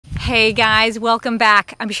Hey guys, welcome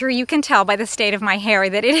back. I'm sure you can tell by the state of my hair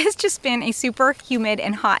that it has just been a super humid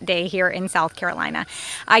and hot day here in South Carolina.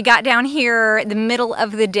 I got down here the middle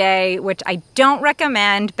of the day, which I don't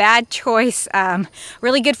recommend. Bad choice.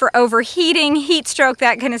 Really good for overheating, heat stroke,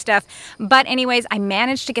 that kind of stuff. But anyways, I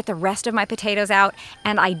managed to get the rest of my potatoes out,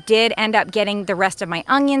 and I did end up getting the rest of my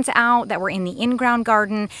onions out that were in the in-ground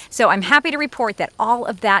garden. So I'm happy to report that all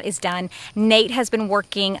of that is done. Nate has been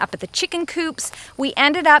working up at the chicken coops. We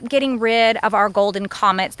ended up getting rid of our golden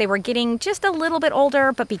comets. They were getting just a little bit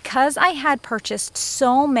older, but because I had purchased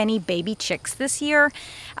so many baby chicks this year,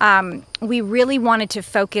 we really wanted to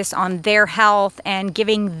focus on their health and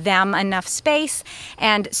giving them enough space.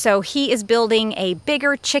 And so he is building a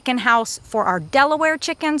bigger chicken house for our Delaware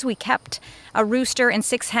chickens. We kept a rooster and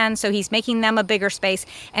 6 hens, so he's making them a bigger space.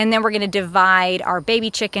 And then we're going to divide our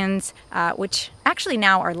baby chickens, which actually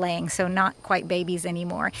now are laying, so not quite babies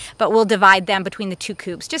anymore. But we'll divide them between the 2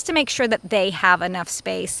 coops just to make sure that they have enough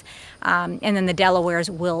space. And then the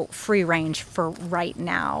Delawares will free range for right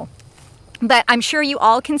now. But I'm sure you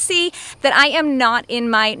all can see that I am not in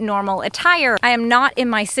my normal attire. I am not in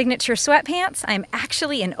my signature sweatpants. I'm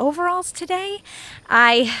actually in overalls today.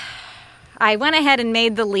 I went ahead and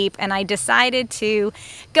made the leap, and I decided to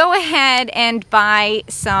go ahead and buy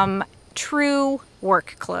some true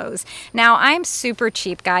work clothes. Now, I'm super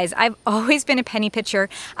cheap, guys. I've always been a penny pitcher.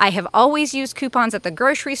 I have always used coupons at the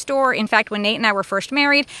grocery store. In fact, when Nate and I were first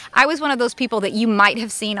married, I was one of those people that you might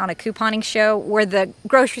have seen on a couponing show where the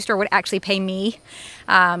grocery store would actually pay me.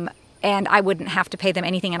 And I wouldn't have to pay them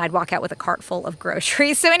anything, and I'd walk out with a cart full of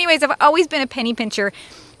groceries. So anyways, I've always been a penny pincher,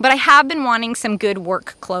 but I have been wanting some good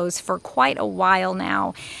work clothes for quite a while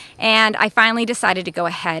now. And I finally decided to go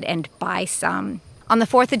ahead and buy some. On the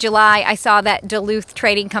 4th of July, I saw that Duluth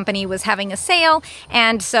Trading Company was having a sale,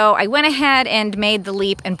 and so I went ahead and made the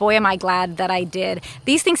leap, and boy am I glad that I did.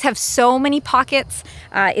 These things have so many pockets.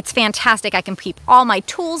 It's fantastic. I can keep all my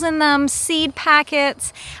tools in them, seed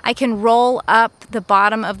packets. I can roll up the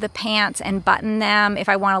bottom of the pants and button them if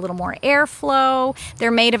I want a little more airflow. They're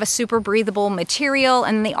made of a super breathable material,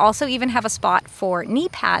 and they also even have a spot for knee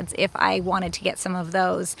pads if I wanted to get some of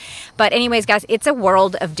those. But anyways, guys, it's a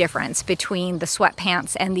world of difference between the sweatpants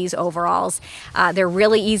and these overalls. They're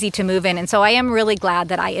really easy to move in, and so I am really glad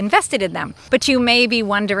that I invested in them. But you may be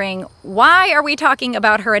wondering, why are we talking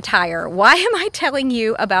about her attire? Why am I telling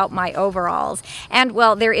you about my overalls? And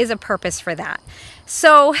well, there is a purpose for that.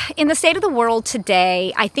 So in the state of the world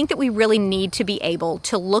today, I think that we really need to be able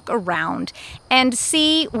to look around and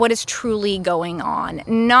see what is truly going on.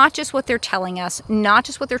 Not just what they're telling us, not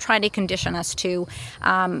just what they're trying to condition us to.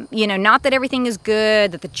 You know, not that everything is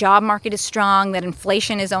good, that the job market is strong, that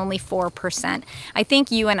inflation is only 4%. I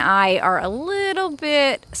think you and I are a little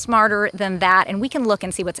bit smarter than that, and we can look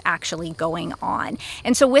and see what's actually going on.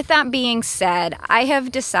 And so with that being said, I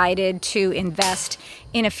have decided to invest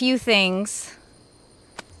in a few things.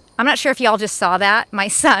 I'm not sure if y'all just saw that. My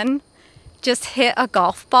son just hit a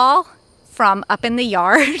golf ball from up in the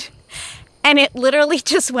yard, and it literally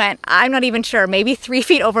just went, I'm not even sure, maybe 3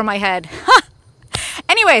 feet over my head.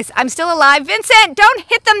 Anyways, I'm still alive. Vincent, don't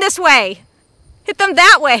hit them this way. Hit them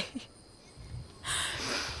that way.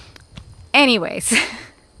 Anyways,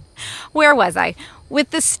 where was I?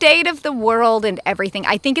 With the state of the world and everything,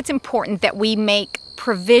 I think it's important that we make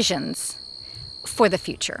provisions for the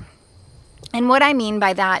future. And what I mean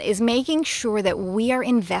by that is making sure that we are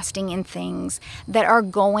investing in things that are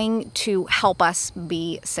going to help us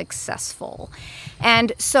be successful.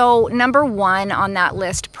 And so number 1 on that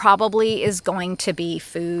list probably is going to be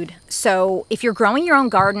food. So if you're growing your own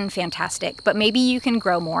garden, fantastic, but maybe you can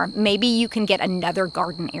grow more. Maybe you can get another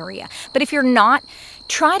garden area. But if you're not,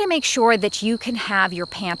 try to make sure that you can have your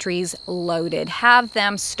pantries loaded. Have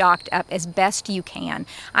them stocked up as best you can.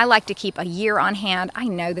 I like to keep a year on hand. I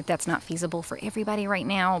know that that's not feasible for everybody right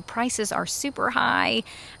now. Prices are super high.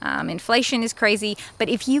 Inflation is crazy. But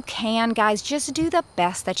if you can, guys, just do the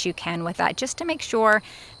best that you can with that, just to make sure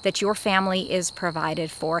that your family is provided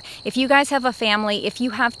for. If you guys have a family, if you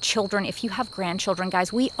have children, if you have grandchildren,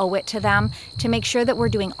 guys, we owe it to them to make sure that we're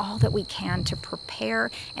doing all that we can to prepare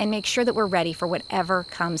and make sure that we're ready for whatever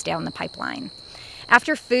comes down the pipeline.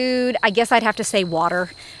 After food, I guess I'd have to say water.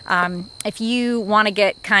 If you want to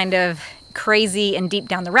get kind of crazy and deep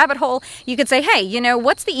down the rabbit hole, you could say, hey, you know,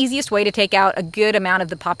 what's the easiest way to take out a good amount of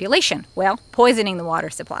the population? Well, poisoning the water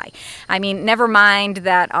supply. I mean, never mind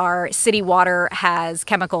that our city water has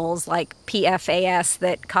chemicals like PFAS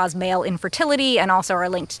that cause male infertility and also are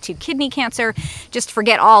linked to kidney cancer. Just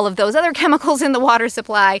forget all of those other chemicals in the water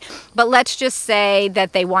supply. But let's just say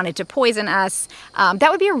that they wanted to poison us. That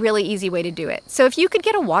would be a really easy way to do it. So if you could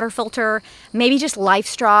get a water filter, maybe just life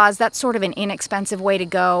straws, that's sort of an inexpensive way to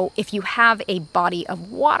go. If you have a body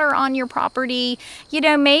of water on your property, you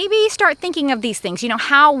know, maybe start thinking of these things. You know,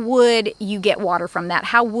 how would you get water from that?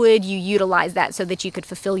 How would you utilize that so that you could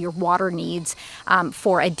fulfill your water needs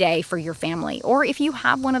for a day for your family? Or if you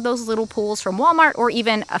have one of those little pools from Walmart or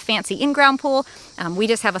even a fancy in-ground pool, we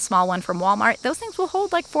just have a small one from Walmart. Those things will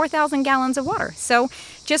hold like 4,000 gallons of water. So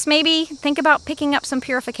just maybe think about picking up some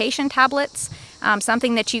purification tablets,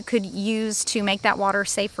 something that you could use to make that water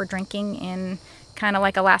safe for drinking in kind of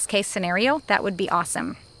like a last case scenario. That would be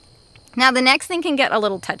awesome. Now, the next thing can get a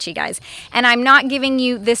little touchy, guys. And I'm not giving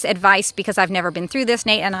you this advice because I've never been through this.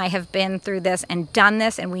 Nate and I have been through this and done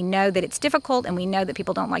this, and we know that it's difficult and we know that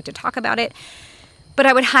people don't like to talk about it. But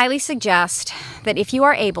I would highly suggest that if you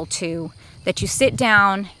are able to, that you sit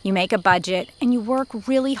down, you make a budget, and you work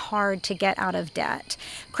really hard to get out of debt.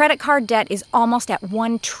 Credit card debt is almost at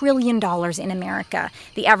 $1 trillion in America.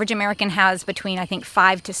 The average American has between, I think,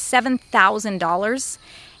 $5,000 to $7,000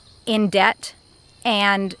 in debt.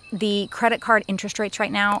 And the credit card interest rates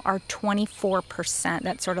right now are 24%.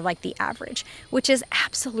 That's sort of like the average, which is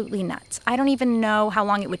absolutely nuts. I don't even know how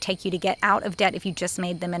long it would take you to get out of debt if you just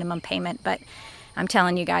made the minimum payment, but I'm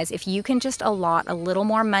telling you guys, if you can just allot a little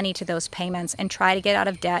more money to those payments and try to get out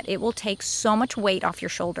of debt, it will take so much weight off your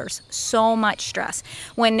shoulders, so much stress.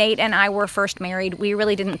 When Nate and I were first married, we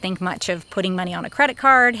really didn't think much of putting money on a credit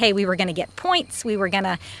card. Hey, we were going to get points. We were going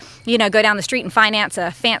to, you know, go down the street and finance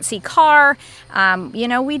a fancy car. You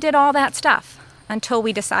know, we did all that stuff until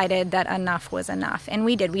we decided that enough was enough. And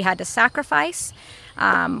we did. We had to sacrifice.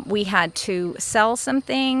 We had to sell some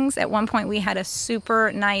things. At one point we had a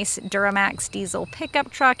super nice Duramax diesel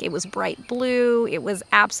pickup truck. It was bright blue. It was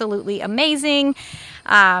absolutely amazing.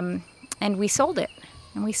 And we sold it.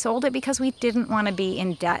 And we sold it because we didn't want to be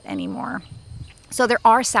in debt anymore. So there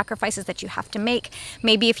are sacrifices that you have to make.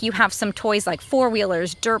 Maybe if you have some toys like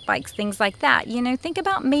four-wheelers, dirt bikes, things like that, you know, think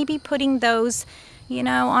about maybe putting those, you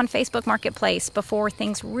know, on Facebook Marketplace before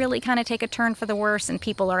things really kind of take a turn for the worse and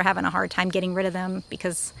people are having a hard time getting rid of them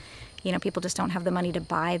because, you know, people just don't have the money to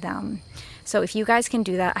buy them. So if you guys can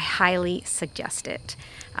do that, I highly suggest it.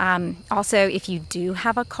 Also, if you do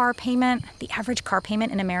have a car payment, the average car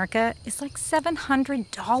payment in America is like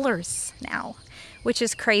 $700 now, which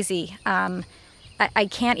is crazy. I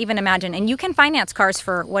can't even imagine. And you can finance cars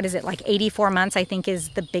for, what is it, like 84 months, I think is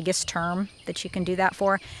the biggest term that you can do that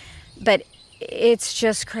for. But it's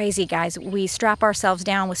just crazy, guys. We strap ourselves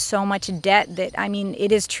down with so much debt that, I mean,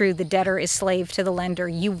 it is true, the debtor is slave to the lender.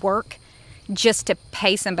 You work just to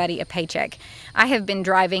pay somebody a paycheck. I have been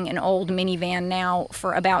driving an old minivan now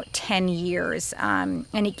for about 10 years, and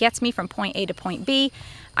it gets me from point A to point B.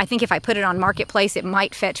 I think if I put it on Marketplace, it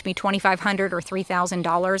might fetch me $2,500 or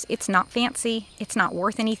 $3,000. It's not fancy. It's not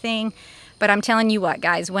worth anything. But I'm telling you what,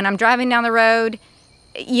 guys, when I'm driving down the road,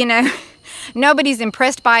 you know, nobody's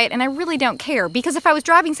impressed by it, and I really don't care. Because if I was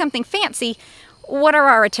driving something fancy, what are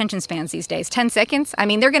our attention spans these days? 10 seconds? I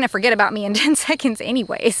mean, they're going to forget about me in 10 seconds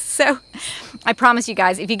anyways. So I promise you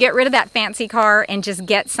guys, if you get rid of that fancy car and just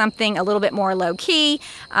get something a little bit more low-key,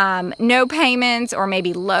 no payments or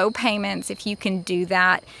maybe low payments, if you can do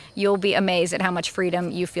that, you'll be amazed at how much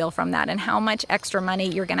freedom you feel from that and how much extra money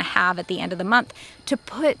you're going to have at the end of the month to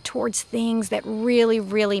put towards things that really,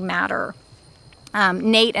 really matter.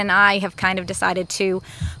 Nate and I have kind of decided to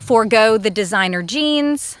forego the designer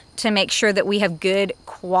jeans to make sure that we have good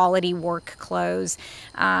quality work clothes.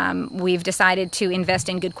 We've decided to invest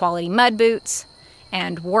in good quality mud boots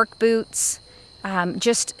and work boots,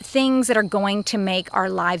 just things that are going to make our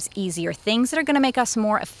lives easier, things that are going to make us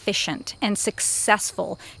more efficient and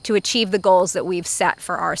successful to achieve the goals that we've set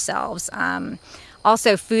for ourselves.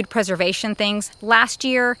 Also, food preservation things. Last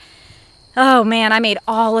year, oh man, I made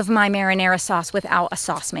all of my marinara sauce without a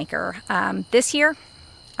sauce maker. This year,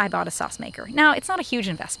 I bought a sauce maker. Now, it's not a huge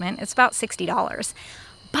investment. It's about $60.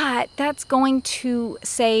 But that's going to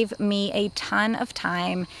save me a ton of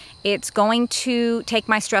time. It's going to take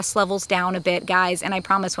my stress levels down a bit, guys. And I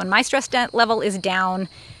promise when my stress level is down,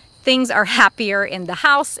 things are happier in the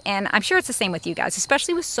house. And I'm sure it's the same with you guys,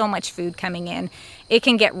 especially with so much food coming in. it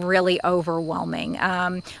can get really overwhelming.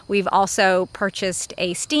 We've also purchased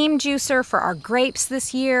a steam juicer for our grapes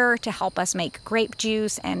this year to help us make grape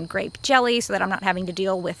juice and grape jelly so that I'm not having to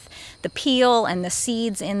deal with the peel and the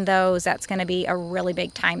seeds in those. That's going to be a really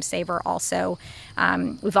big time saver also.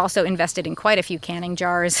 We've also invested in quite a few canning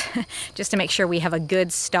jars just to make sure we have a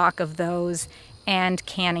good stock of those, and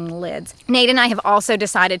canning lids. Nate and I have also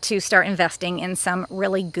decided to start investing in some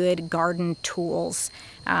really good garden tools,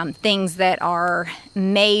 things that are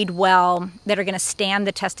made well, that are going to stand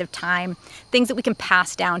the test of time, things that we can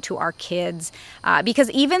pass down to our kids, because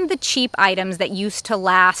even the cheap items that used to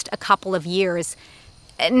last a couple of years,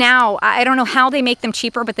 now, I don't know how they make them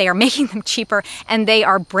cheaper, but they are making them cheaper, and they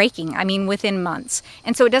are breaking, I mean, within months.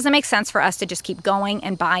 And so it doesn't make sense for us to just keep going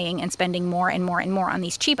and buying and spending more and more and more on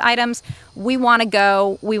these cheap items. We want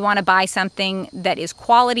to buy something that is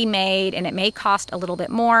quality made, and it may cost a little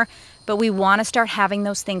bit more, but we want to start having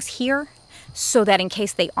those things here so that in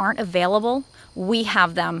case they aren't available, we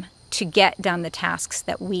have them to get done the tasks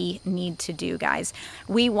that we need to do, guys.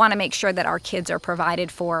 We want to make sure that our kids are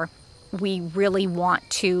provided for. We really want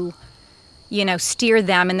to, steer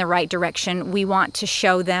them in the right direction. We want to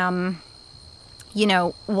show them,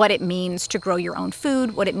 what it means to grow your own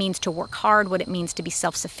food, what it means to work hard, what it means to be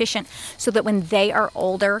self-sufficient, so that when they are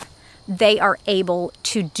older, they are able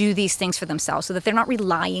to do these things for themselves, so that they're not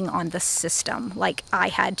relying on the system like I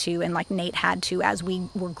had to and like Nate had to as we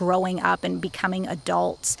were growing up and becoming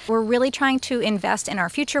adults. We're really trying to invest in our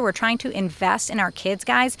future. We're trying to invest in our kids,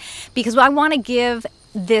 guys, because I want to give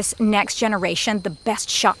this next generation the best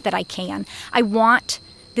shot that I can. I want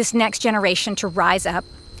this next generation to rise up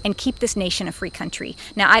and keep this nation a free country.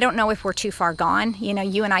 Now, I don't know if we're too far gone.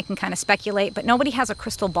 You and I can kind of speculate, but nobody has a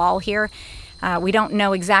crystal ball here. We don't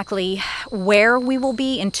know exactly where we will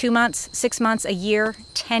be in 2 months, 6 months, a year,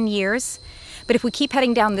 10 years. But if we keep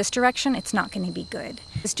heading down this direction, it's not going to be good.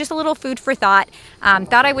 It's just a little food for thought.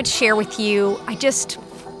 Thought I would share with you.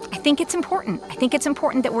 I think it's important. I think it's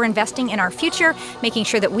important that we're investing in our future, making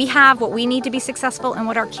sure that we have what we need to be successful and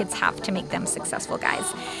what our kids have to make them successful, guys.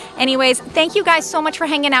 Anyways, thank you guys so much for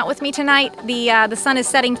hanging out with me tonight. The sun is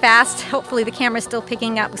setting fast. Hopefully the camera's still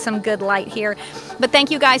picking up some good light here. But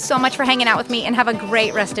thank you guys so much for hanging out with me, and have a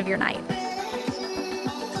great rest of your night.